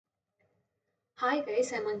Hi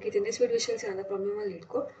guys, I'm Ankit. In this video, we shall see another problem on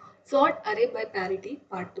LeetCode. Sort array by parity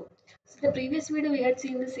part 2. So the previous video we had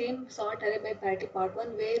seen the same sort array by parity part 1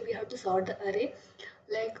 where we have to sort the array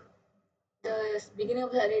like the beginning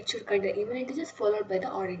of the array it should contain even integers followed by the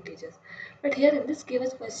odd integers. But here in this given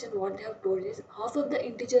question what they have told is half of the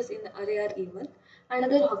integers in the array are even,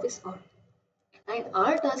 another half is odd. And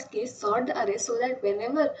our task is sort the array so that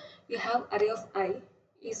whenever you have array of I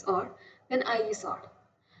is odd, then I is odd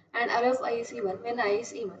and array of I is even when I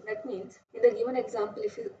is even. That means in the given example,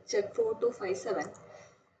 if you check 4, 2, 5, 7,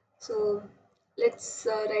 so let's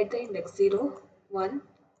write the index 0, 1,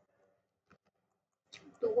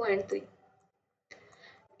 2, and 3.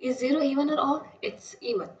 Is 0 even or odd? It's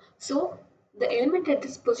even. So the element at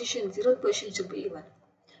this position, 0th position, should be even.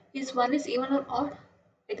 Is 1 is even or odd?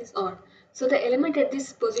 It is odd. So the element at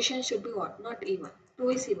this position should be odd, not even. 2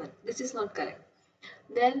 is even. This is not correct.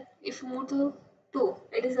 Then if you move to 2,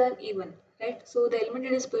 it is an even, right? So the element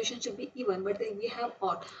in this position should be even, but then we have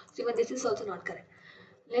odd. So even this is also not correct.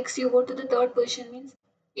 Next you go to the third position means,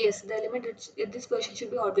 yes, the element in this position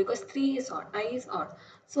should be odd because 3 is odd, I is odd.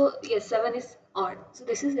 So yes, 7 is odd. So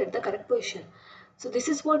this is at the correct position. So this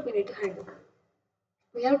is what we need to handle.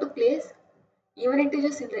 We have to place even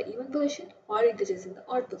integers in the even position, odd integers in the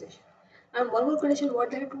odd position. And one more condition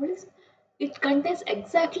what they have told is, it contains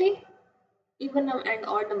exactly even and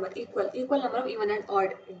odd number equal number of even and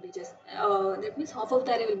odd integers. That means half of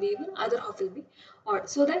the array will be even, other half will be odd.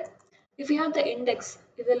 So that if we have the index,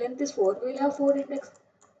 if the length is 4, we will have 4 index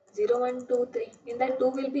 0, 1, 2, 3. In that 2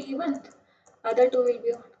 will be even, other 2 will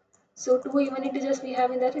be odd. So 2 even integers we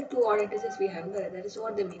have in the array, 2 odd integers we have in the array. That is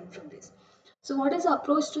what they mean from this. So what is the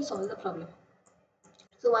approach to solve the problem?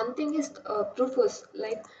 So one thing is brute force,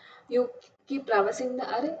 like you keep traversing the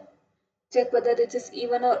array, check whether it is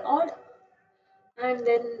even or odd, and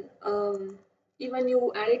then even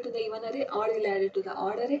you add it to the even array or you'll add it to the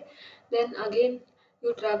odd array. Then again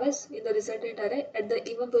you traverse in the resultant array. At the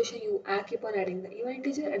even position you keep on adding the even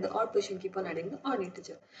integer, at the odd position keep on adding the odd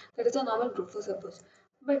integer. That is a normal brute force approach.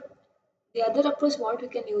 But the other approach what we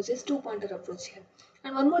can use is two pointer approach here.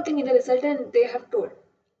 And one more thing, in the resultant they have told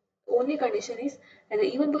only condition is at the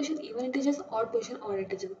even position even integers, odd position odd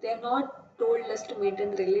integers. They have not told us to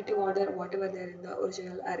maintain the relative order whatever they are in the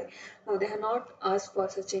original array. Now they have not asked for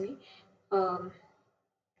such any um,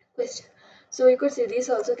 question. So you could say this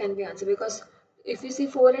also can be answered because if you see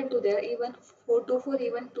 4 and 2 they are even, 4 2 4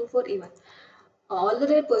 even, 2 4 even. All the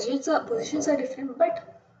their positions are different,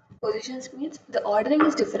 but positions means the ordering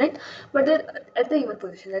is different, but they're at the even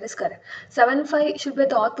position. That is correct. 7 5 should be at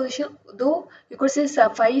the odd position, though you could say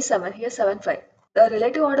 5 is 7, here 7 5. The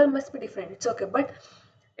relative order must be different. It's okay, but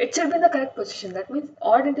it should be in the correct position. That means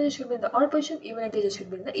odd integer should be in the odd position, even integer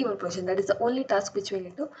should be in the even position. That is the only task which we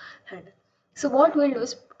need to handle. So what we'll do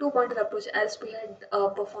is two-pointer approach as we had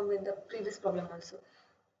performed in the previous problem also.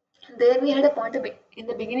 There we had a pointer in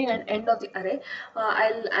the beginning and end of the array.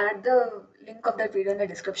 I'll add the link of that video in the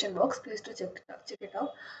description box. Please to check it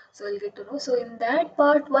out. So you'll get to know. So in that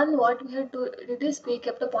part one, what we had to did is we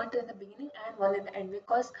kept a pointer in the beginning and one in the end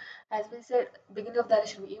because, as we said, beginning of the array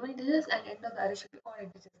should be even integers and end of the array should be odd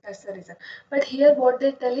integers. That's the reason. But here what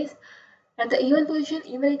they tell is, at the even position,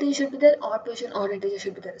 even integer should be there, odd position, odd integer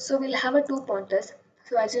should be there. So we'll have a two pointers.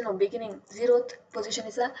 So as you know, beginning 0th position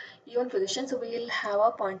is a even position. So we'll have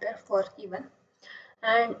a pointer for even.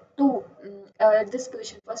 And two, at this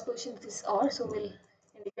position, first position this is odd. So we'll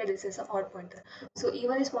indicate this as an odd pointer. So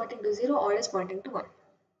even is pointing to 0, odd is pointing to 1.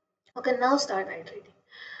 Okay, now start iterating.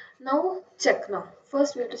 Now check now.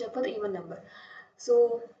 First we have to check for the even number.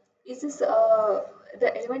 So is this the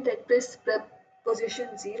element at this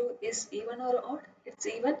position 0 is even or odd? It's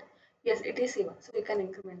even. Yes, it is even. So we can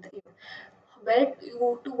increment the even. Where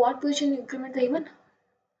you to what position you increment the even?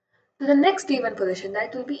 To the next even position.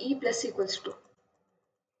 That will be e plus equals to.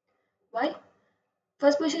 Why?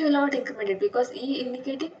 First position will not increment it because e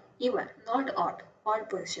indicating even, not odd. Odd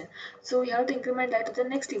position. So we have to increment that to the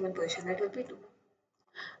next even position. That will be 2.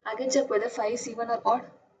 Again check whether 5 is even or odd.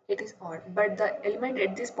 It is odd, but the element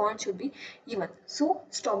at this point should be even. So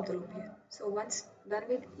stop the loop here. So once done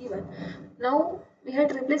with even, now we had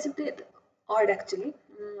to replace it with odd actually.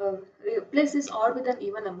 Replace this odd with an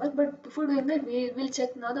even number, but before doing that we will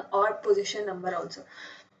check now the odd position number also.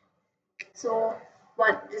 So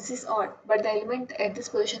 1, this is odd, but the element at this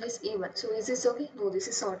position is even. So is this okay? No, this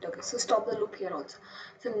is not okay. So stop the loop here also.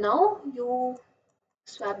 So now you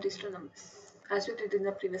swap these two numbers as we did in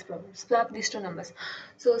the previous problem. Swap these two numbers.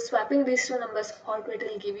 So swapping these two numbers, what it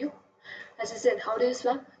will give you? As I said, how do you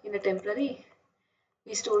swap? In a temporary,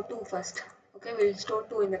 we store 2 first. Okay, we'll store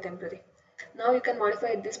 2 in the temporary. Now you can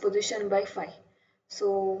modify this position by 5.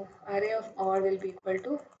 So array of odd will be equal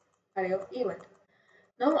to array of even.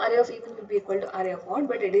 Now array of even will be equal to array of odd,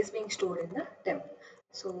 but it is being stored in the temp.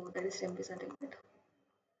 So that is temp is nothing but.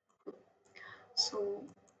 So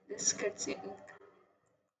this gets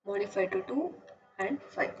modified to 2 and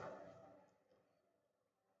 5.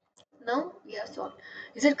 Now we have solved.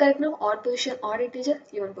 Is it correct now? Odd position, odd integer,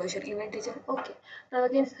 even integer. Okay. Now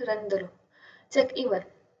again run the loop. Check even.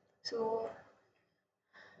 So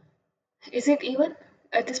is it even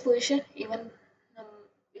at this position? Even um,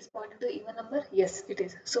 is pointing to even number? Yes, it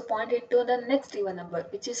is. So point it to the next even number,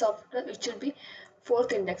 which is after it should be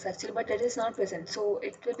fourth index actually, but it is not present. So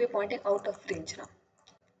it will be pointing out of range now.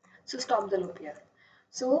 So stop the loop here.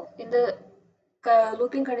 So in the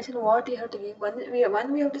looping condition, what you have to give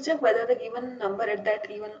one we have to check whether the given number at that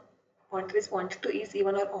even pointer is pointed to is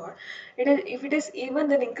even or odd. It is if it is even,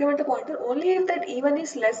 then increment the pointer only if that even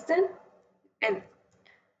is less than n.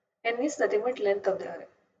 N is nothing but length of the array.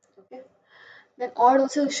 Okay. Then odd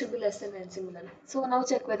also should be less than n similarly. So now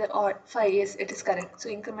check whether odd 5, yes it is correct. So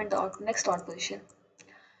increment the odd next odd position.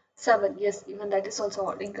 7, yes even that is also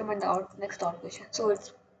odd. Increment the odd next odd position. So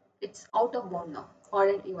it's out of bound now. Odd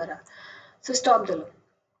and even are. So stop the loop.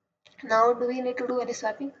 Now do we need to do any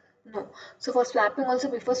swapping? No. So for swapping also,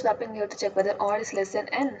 before swapping we have to check whether odd is less than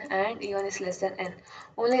n and even is less than n.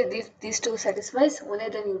 Only if these two satisfies, only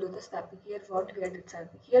then you do the swapping. Here what we did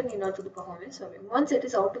swapping. Here need not to do perform any swapping. Once it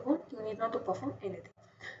is out of bound, you need not to perform anything.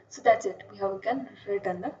 So that's it. We have can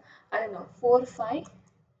return the I don't know 4, 5,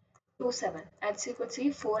 2, 7. As you could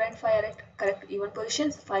see, 4 and 5 are at correct even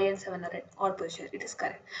positions, 5 and 7 are at odd position. It is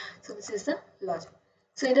correct. So this is the logic.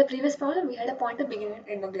 So in the previous problem, we had a pointer beginning and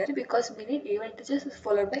end of the array because we need even integers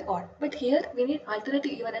followed by odd. But here we need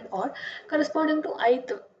alternative even and odd corresponding to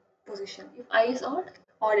ith position. If I is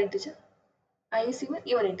odd integer. I is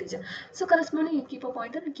even integer. So corresponding, you keep a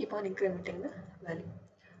pointer and keep on incrementing the value.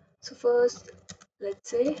 So first, let's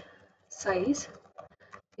say size,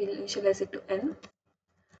 we'll initialize it to n,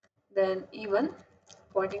 then even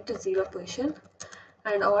pointing to 0 position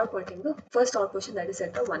and odd pointing to first odd position, that is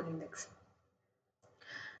at the 1 index.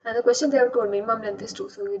 And the question they have told minimum length is 2,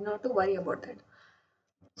 so we need not to worry about that.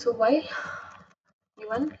 So while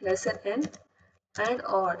even less than n and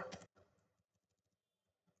odd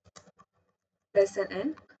less than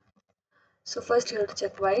n, so first you have to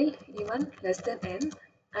check while even less than n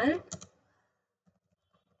and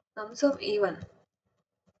sums of even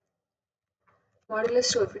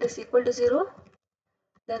modulus 2, if it is equal to 0,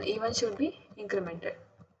 then even should be incremented.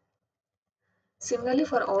 Similarly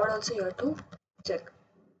for odd also you have to check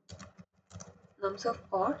nums of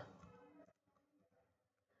odd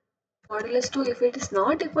modulus 2, if it is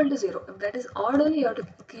not equal to 0, if that is odd only, you have to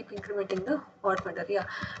keep incrementing the odd pointer. Yeah,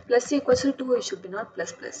 plus c equals to 2, it should be not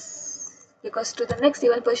plus plus, because to the next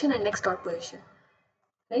even position and next odd position,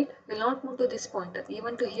 right? Will not move to this pointer.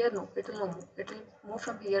 Even to here, no, it will not move. It will move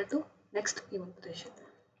from here to next even position.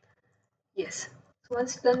 Yes. So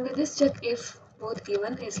once done with this, check if both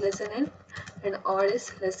even is less than n and odd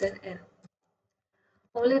is less than n.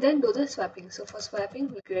 Only then do the swapping. So for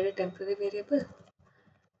swapping, we create a temporary variable.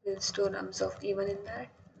 We'll store nums of even in that.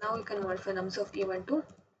 Now we can modify nums of even to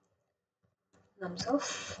nums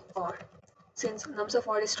of odd. Since nums of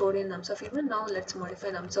odd is stored in nums of even, now let's modify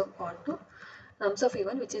nums of odd to nums of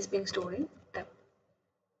even, which is being stored in temp.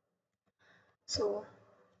 So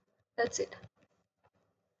that's it.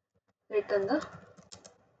 Return the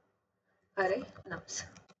array nums.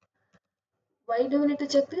 Why do we need to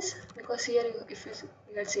check this? Because here if you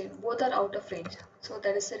had seen both are out of range. So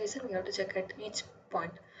that is the reason we have to check at each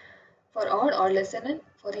point. For odd less than n,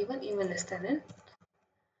 for even less than n.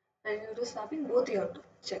 And you do swapping, both you have to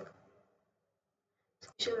check. So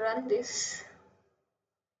we should run this.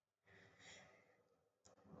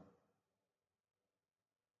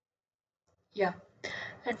 Yeah.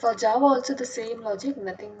 And for Java also the same logic,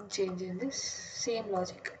 nothing change in this. Same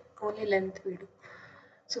logic, only length we do.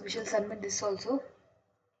 So we shall submit this also.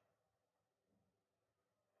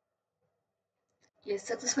 Yes,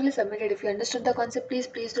 successfully submitted. If you understood the concept, please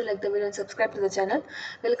do like the video and subscribe to the channel.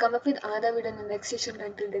 We'll come up with another video in the next session.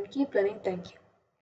 Until then, keep learning. Thank you.